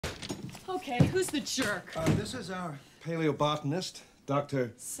Okay, who's the jerk? This is our paleobotanist,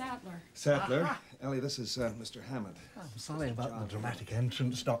 Dr. Sattler. Sattler. Ellie, this is Mr. Hammond. I'm sorry about the dramatic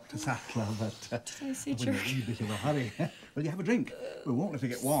entrance, Dr. Sattler, but Did I say we're in a wee bit of a hurry. Will you have a drink? We won't let it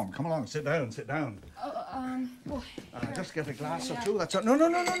get warm. Come along, sit down, sit down. Well, Just get a glass or two. That's all. No,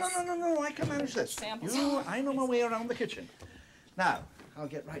 I can manage this. Samples. I know my way around the kitchen. Now, I'll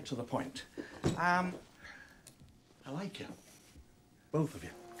get right to the point. I like you. Both of you.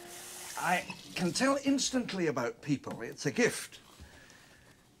 I can tell instantly about people. It's a gift.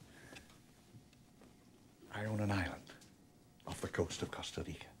 I own an island off the coast of Costa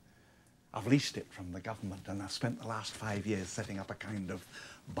Rica. I've leased it from the government, and I've spent the last 5 years setting up a kind of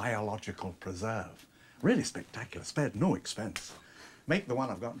biological preserve. Really spectacular, spared no expense. Make the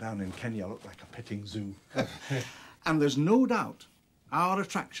one I've got down in Kenya look like a petting zoo. And there's no doubt our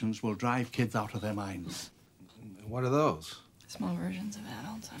attractions will drive kids out of their minds. What are those? Small versions of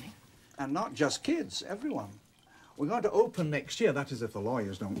adults, honey. And not just kids, everyone. We're going to open next year, that is if the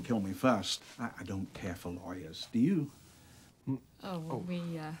lawyers don't kill me first. I don't care for lawyers, do you? I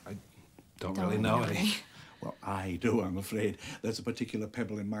Don't really know any. Well, I do, I'm afraid. There's a particular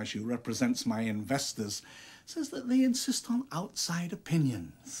pebble in my shoe, represents my investors. Says that they insist on outside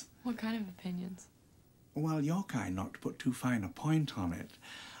opinions. What kind of opinions? Well, your kind, not to put too fine a point on it.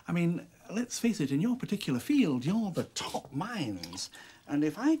 I mean, let's face it, in your particular field, you're the top minds. And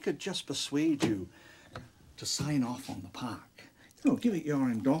if I could just persuade you to sign off on the park, you know, give it your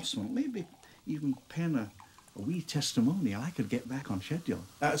endorsement, maybe even pen a wee testimonial, I could get back on schedule.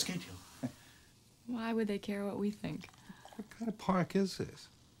 Schedule. Why would they care what we think? What kind of park is this?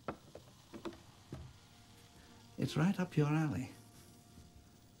 It's right up your alley.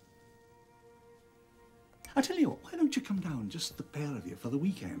 I tell you what, why don't you come down, just the pair of you, for the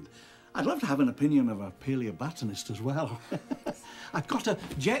weekend? I'd love to have an opinion of a paleobotanist as well. I've got a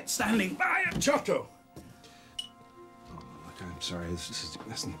jet standing by at Giotto. Oh, look, I'm sorry. This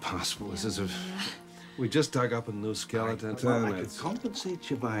isn't possible. This is a... We just dug up a new skeleton. I could compensate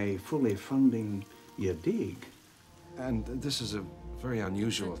you by fully funding your dig. And this is a very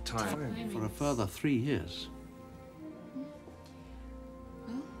unusual time. For a further 3 years.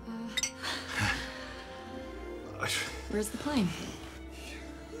 Where's the plane?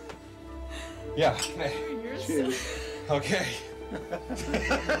 Yeah. You're so... Okay.